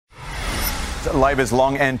Labor's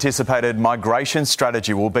long-anticipated migration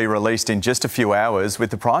strategy will be released in just a few hours,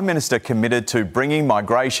 with the Prime Minister committed to bringing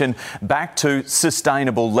migration back to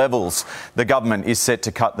sustainable levels. The government is set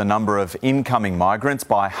to cut the number of incoming migrants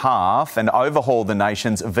by half and overhaul the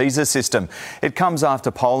nation's visa system. It comes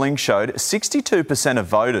after polling showed 62% of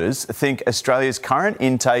voters think Australia's current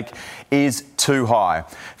intake is too high.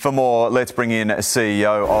 For more, let's bring in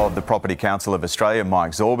CEO of the Property Council of Australia,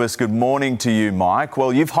 Mike Zorbas. Good morning to you, Mike.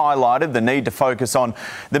 Well, you've highlighted the need to focus on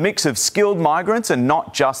the mix of skilled migrants and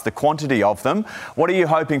not just the quantity of them. What are you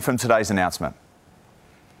hoping from today's announcement?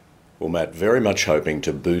 Well, Matt, very much hoping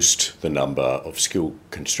to boost the number of skilled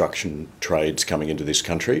construction trades coming into this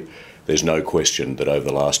country. There's no question that over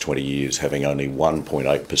the last 20 years, having only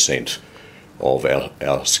 1.8% of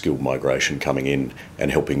our skilled migration coming in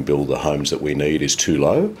and helping build the homes that we need is too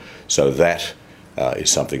low. So that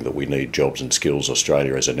is something that we need Jobs and Skills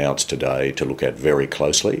Australia has announced today to look at very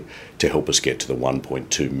closely to help us get to the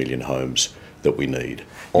 1.2 million homes that we need.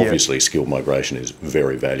 Obviously, skilled migration is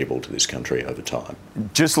very valuable to this country over time.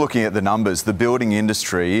 Just looking at the numbers, the building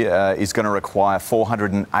industry is going to require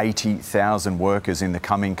 480,000 workers in the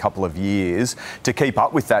coming couple of years to keep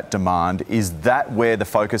up with that demand. Is that where the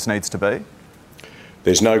focus needs to be?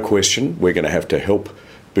 There's no question we're going to have to help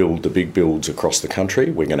build the big builds across the country.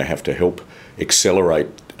 We're going to have to help accelerate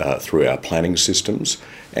through our planning systems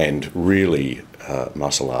and really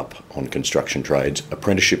muscle up on construction trades.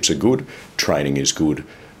 Apprenticeships are good, training is good,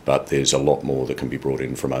 but there's a lot more that can be brought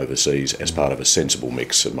in from overseas as part of a sensible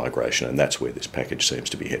mix of migration, and that's where this package seems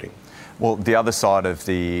to be heading. Well, the other side of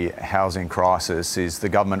the housing crisis is the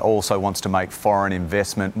government also wants to make foreign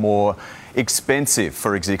investment more expensive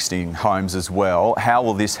for existing homes as well. How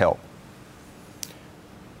will this help?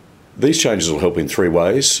 These changes will help in three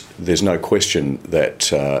ways. There's no question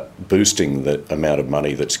that boosting the amount of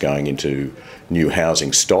money that's going into new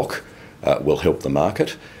housing stock will help the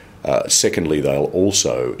market. Secondly, they'll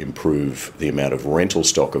also improve the amount of rental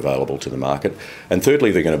stock available to the market. And thirdly,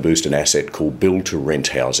 they're going to boost an asset called build-to-rent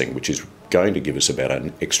housing, which is going to give us about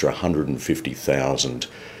an extra 150,000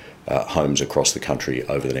 homes across the country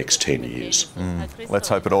over the next 10 years. Let's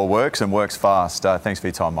hope it all works and works fast. Thanks for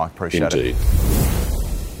your time, Mike. Appreciate it. Indeed.